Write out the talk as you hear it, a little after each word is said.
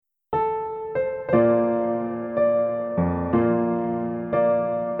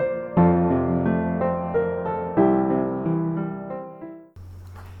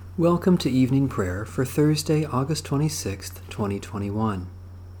Welcome to evening prayer for Thursday, August 26th, 2021.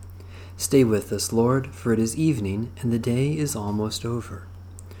 Stay with us, Lord, for it is evening and the day is almost over.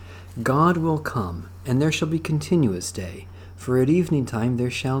 God will come, and there shall be continuous day, for at evening time there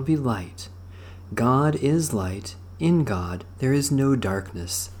shall be light. God is light, in God there is no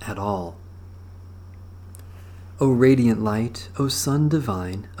darkness at all. O radiant light, O Sun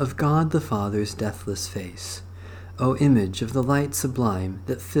divine, of God the Father's deathless face, O image of the light sublime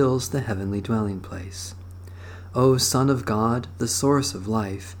that fills the heavenly dwelling place. O Son of God, the source of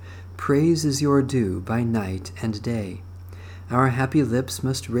life, praise is your due by night and day. Our happy lips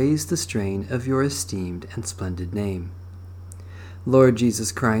must raise the strain of your esteemed and splendid name. Lord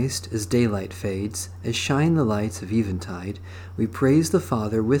Jesus Christ, as daylight fades, as shine the lights of eventide, we praise the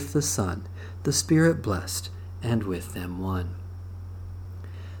Father with the Son, the Spirit blessed, and with them one.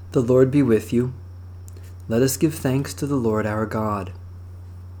 The Lord be with you. Let us give thanks to the Lord our God.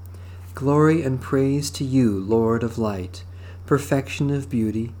 Glory and praise to you, Lord of light, perfection of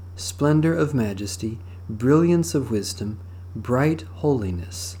beauty, splendor of majesty, brilliance of wisdom, bright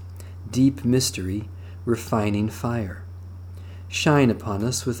holiness, deep mystery, refining fire. Shine upon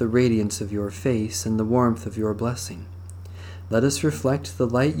us with the radiance of your face and the warmth of your blessing. Let us reflect the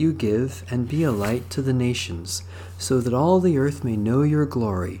light you give and be a light to the nations, so that all the earth may know your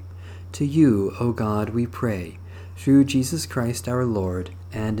glory. To you, O God, we pray, through Jesus Christ our Lord,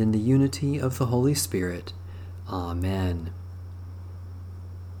 and in the unity of the Holy Spirit. Amen.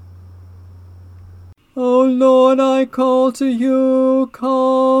 O Lord, I call to you,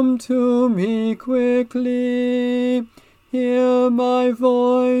 come to me quickly. Hear my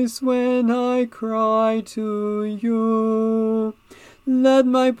voice when I cry to you. Let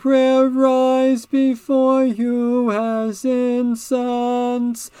my prayer rise before you as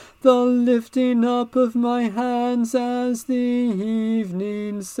incense, the lifting up of my hands as the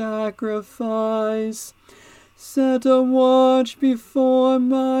evening sacrifice. Set a watch before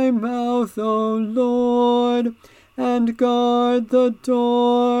my mouth, O Lord, and guard the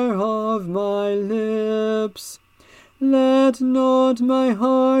door of my lips. Let not my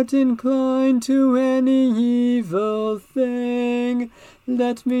heart incline to any evil thing.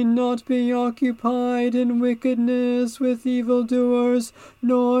 Let me not be occupied in wickedness with evildoers,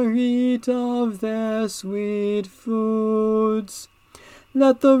 nor eat of their sweet foods.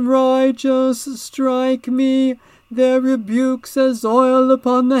 Let the righteous strike me. Their rebukes as oil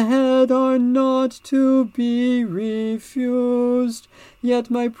upon the head are not to be refused. Yet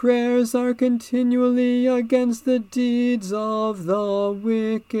my prayers are continually against the deeds of the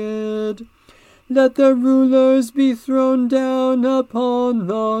wicked. Let the rulers be thrown down upon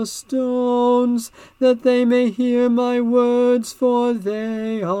the stones, that they may hear my words, for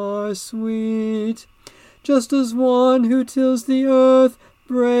they are sweet. Just as one who tills the earth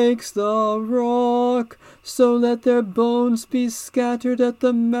breaks the rock, so let their bones be scattered at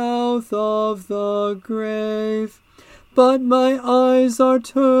the mouth of the grave. But my eyes are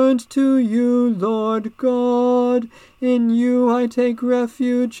turned to you, Lord God. In you I take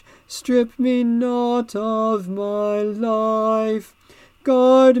refuge. Strip me not of my life.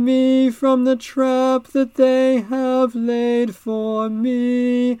 Guard me from the trap that they have laid for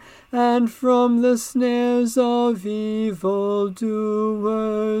me, and from the snares of evildoers.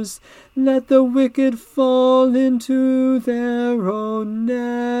 Let the wicked fall into their own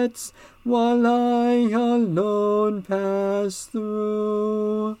nets, while I alone pass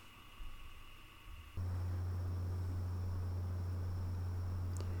through.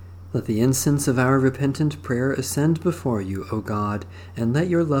 Let the incense of our repentant prayer ascend before you, O God, and let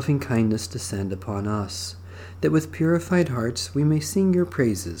your loving kindness descend upon us, that with purified hearts we may sing your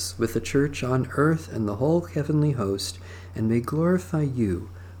praises with the church on earth and the whole heavenly host, and may glorify you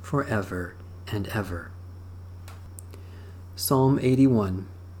forever and ever. Psalm 81.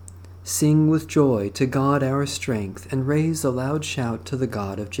 Sing with joy to God our strength, and raise a loud shout to the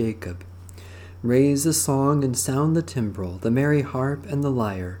God of Jacob. Raise a song and sound the timbrel, the merry harp and the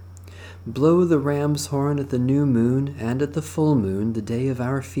lyre. Blow the ram's horn at the new moon, and at the full moon, the day of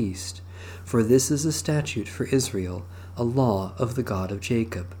our feast. For this is a statute for Israel, a law of the God of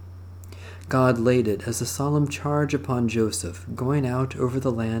Jacob. God laid it as a solemn charge upon Joseph, going out over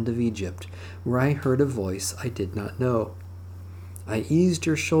the land of Egypt, where I heard a voice I did not know. I eased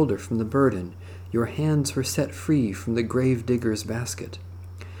your shoulder from the burden. Your hands were set free from the grave digger's basket.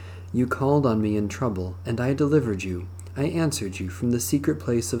 You called on me in trouble, and I delivered you. I answered you from the secret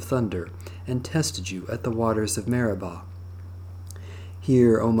place of thunder, and tested you at the waters of Meribah.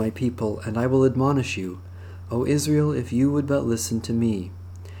 Hear, O my people, and I will admonish you. O Israel, if you would but listen to me.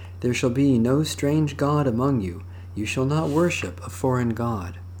 There shall be no strange god among you. You shall not worship a foreign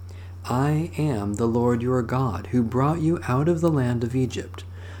god. I am the Lord your God, who brought you out of the land of Egypt.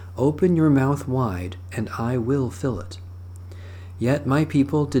 Open your mouth wide, and I will fill it. Yet my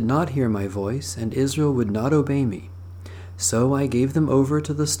people did not hear my voice, and Israel would not obey me. So I gave them over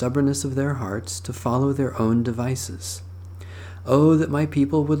to the stubbornness of their hearts, to follow their own devices. Oh, that my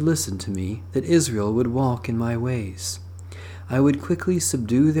people would listen to me, that Israel would walk in my ways. I would quickly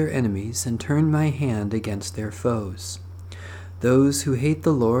subdue their enemies and turn my hand against their foes. Those who hate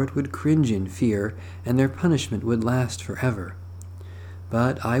the Lord would cringe in fear, and their punishment would last forever.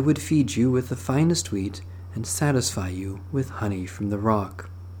 But I would feed you with the finest wheat and satisfy you with honey from the rock.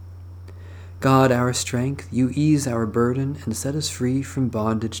 God, our strength, you ease our burden and set us free from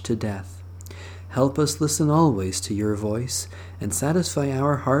bondage to death. Help us listen always to your voice and satisfy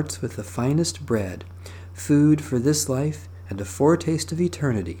our hearts with the finest bread, food for this life and a foretaste of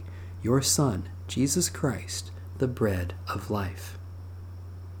eternity, your Son, Jesus Christ, the bread of life.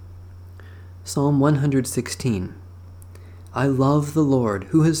 Psalm 116. I love the Lord,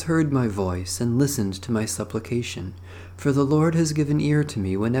 who has heard my voice and listened to my supplication, for the Lord has given ear to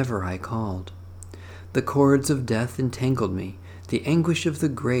me whenever I called. The cords of death entangled me, the anguish of the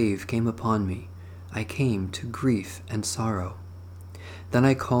grave came upon me. I came to grief and sorrow. Then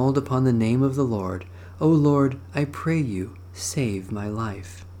I called upon the name of the Lord. O Lord, I pray you, save my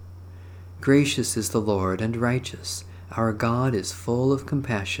life. Gracious is the Lord and righteous. Our God is full of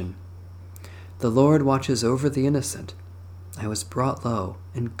compassion. The Lord watches over the innocent. I was brought low,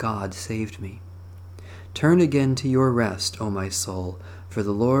 and God saved me. Turn again to your rest, O my soul, for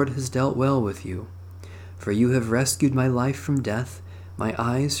the Lord has dealt well with you. For you have rescued my life from death, my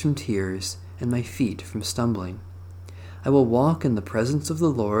eyes from tears, and my feet from stumbling. I will walk in the presence of the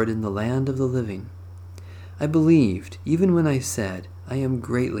Lord in the land of the living. I believed, even when I said, I am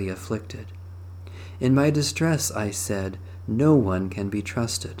greatly afflicted. In my distress I said, no one can be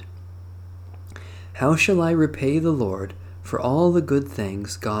trusted. How shall I repay the Lord for all the good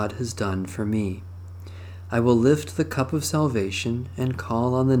things God has done for me? I will lift the cup of salvation and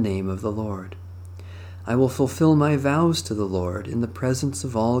call on the name of the Lord. I will fulfill my vows to the Lord in the presence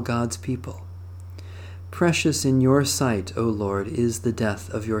of all God's people. Precious in your sight, O Lord, is the death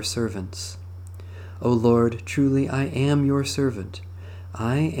of your servants. O Lord, truly I am your servant.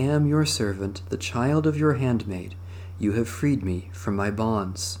 I am your servant, the child of your handmaid. You have freed me from my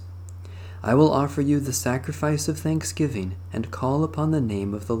bonds. I will offer you the sacrifice of thanksgiving and call upon the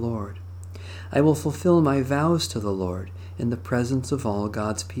name of the Lord. I will fulfill my vows to the Lord in the presence of all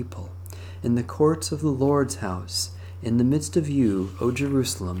God's people, in the courts of the Lord's house, in the midst of you, O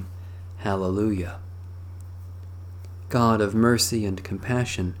Jerusalem. Hallelujah. God of mercy and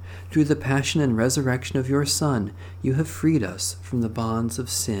compassion, through the passion and resurrection of your Son, you have freed us from the bonds of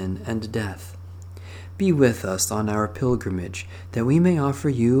sin and death. Be with us on our pilgrimage, that we may offer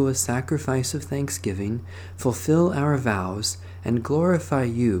you a sacrifice of thanksgiving, fulfill our vows, and glorify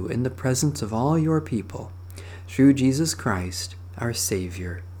you in the presence of all your people, through Jesus Christ, our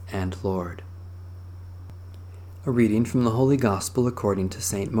Savior and Lord. A reading from the Holy Gospel according to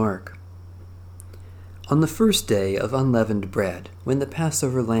St. Mark. On the first day of unleavened bread, when the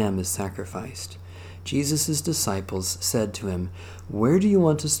Passover lamb is sacrificed, Jesus' disciples said to him, Where do you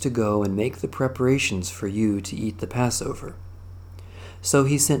want us to go and make the preparations for you to eat the Passover? So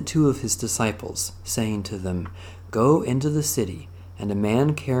he sent 2 of his disciples, saying to them, Go into the city, and a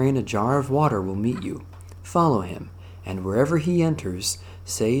man carrying a jar of water will meet you. Follow him, and wherever he enters,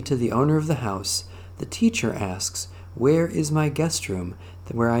 say to the owner of the house, The teacher asks, Where is my guest room,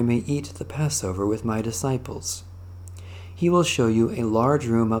 where I may eat the Passover with my disciples? He will show you a large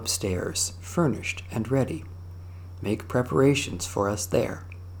room upstairs, furnished and ready. Make preparations for us there.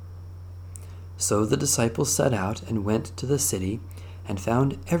 So the disciples set out and went to the city, and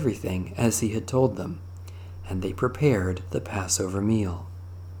found everything as he had told them, and they prepared the Passover meal.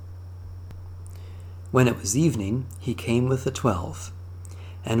 When it was evening, he came with the 12.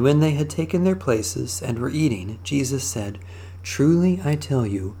 And when they had taken their places and were eating, Jesus said, Truly I tell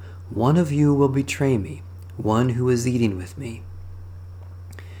you, one of you will betray me, one who is eating with me.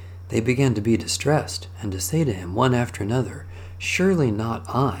 They began to be distressed, and to say to him one after another, Surely not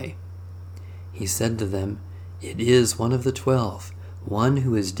I. He said to them, It is one of the 12, one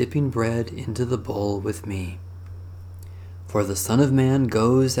who is dipping bread into the bowl with me. For the Son of Man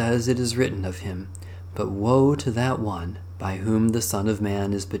goes as it is written of him, but woe to that one by whom the Son of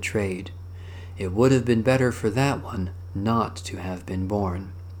Man is betrayed. It would have been better for that one not to have been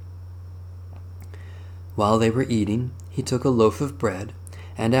born. While they were eating, he took a loaf of bread,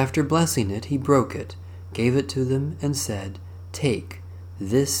 and after blessing it, he broke it, gave it to them, and said, Take,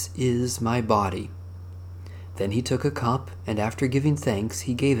 this is my body. Then he took a cup, and after giving thanks,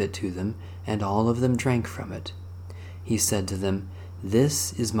 he gave it to them, and all of them drank from it. He said to them,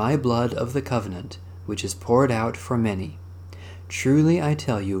 "This is my blood of the covenant, which is poured out for many. Truly I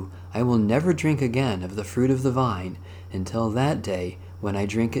tell you, I will never drink again of the fruit of the vine until that day when I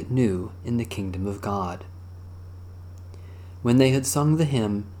drink it new in the kingdom of God." When they had sung the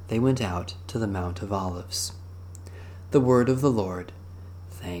hymn, they went out to the Mount of Olives. The word of the Lord.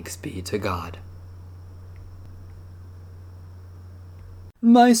 Thanks be to God.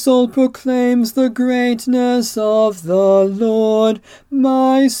 My soul proclaims the greatness of the Lord.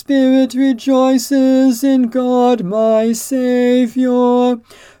 My spirit rejoices in God my Saviour.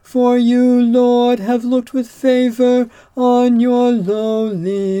 For you, Lord, have looked with favor on your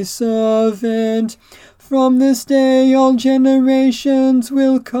lowly servant. From this day all generations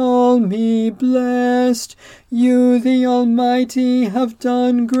will call me blessed. You, the Almighty, have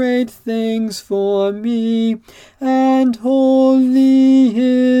done great things for me, and holy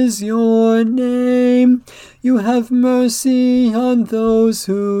is your name. You have mercy on those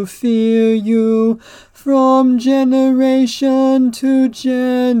who fear you, from generation to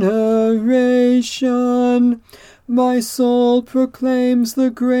generation. My soul proclaims the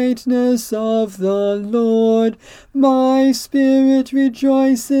greatness of the Lord. My spirit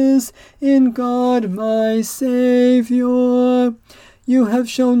rejoices in God my Saviour. You have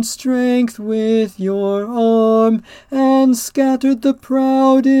shown strength with your arm, and scattered the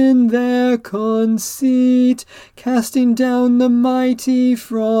proud in their conceit, casting down the mighty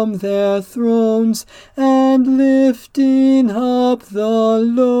from their thrones, and lifting up the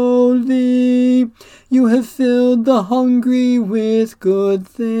lowly. You have filled the hungry with good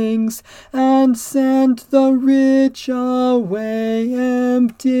things, and sent the rich away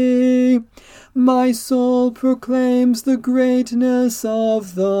empty. My soul proclaims the greatness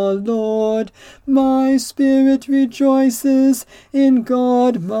of the Lord. My spirit rejoices in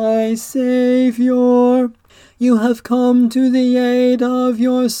God my Saviour. You have come to the aid of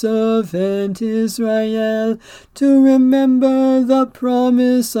your servant Israel, to remember the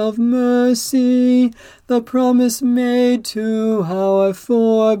promise of mercy, the promise made to our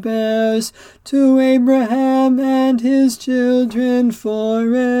forebears, to Abraham and his children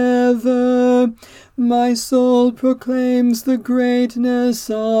forever. My soul proclaims the greatness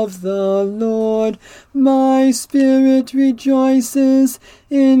of the Lord. My spirit rejoices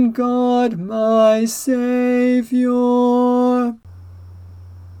in God my Saviour.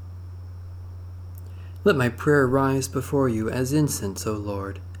 Let my prayer rise before you as incense, O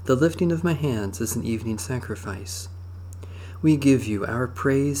Lord, the lifting of my hands as an evening sacrifice. We give you our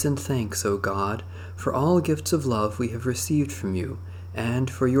praise and thanks, O God, for all gifts of love we have received from you, and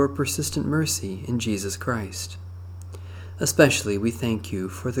for your persistent mercy in Jesus Christ. Especially we thank you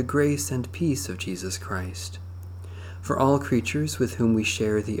for the grace and peace of Jesus Christ, for all creatures with whom we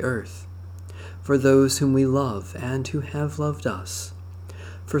share the earth, for those whom we love and who have loved us,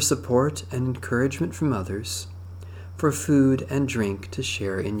 for support and encouragement from others, for food and drink to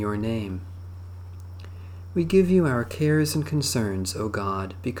share in your name. We give you our cares and concerns, O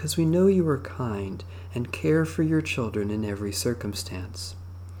God, because we know you are kind and care for your children in every circumstance.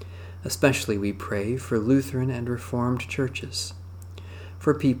 Especially we pray for Lutheran and Reformed churches,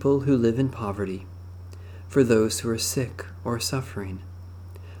 for people who live in poverty, for those who are sick or suffering,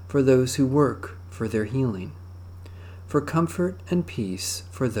 for those who work for their healing, for comfort and peace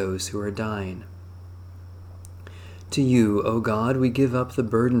for those who are dying. To you, O God, we give up the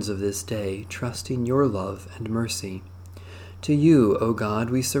burdens of this day, trusting your love and mercy. To you, O God,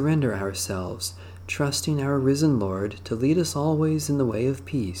 we surrender ourselves, trusting our risen Lord to lead us always in the way of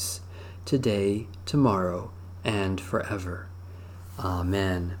peace, today, tomorrow, and forever.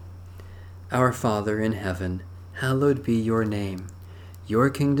 Amen. Our Father in heaven, hallowed be your name. Your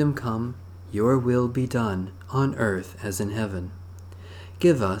kingdom come, your will be done, on earth as in heaven.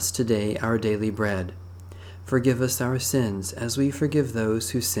 Give us today our daily bread. Forgive us our sins as we forgive those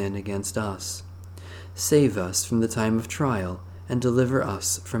who sin against us. Save us from the time of trial and deliver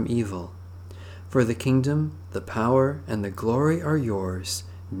us from evil. For the kingdom, the power, and the glory are yours,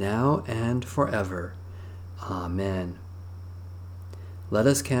 now and forever. Amen. Let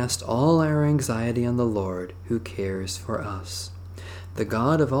us cast all our anxiety on the Lord, who cares for us. The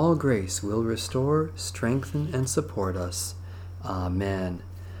God of all grace will restore, strengthen, and support us. Amen.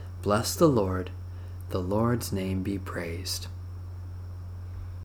 Bless the Lord. The Lord's name be praised.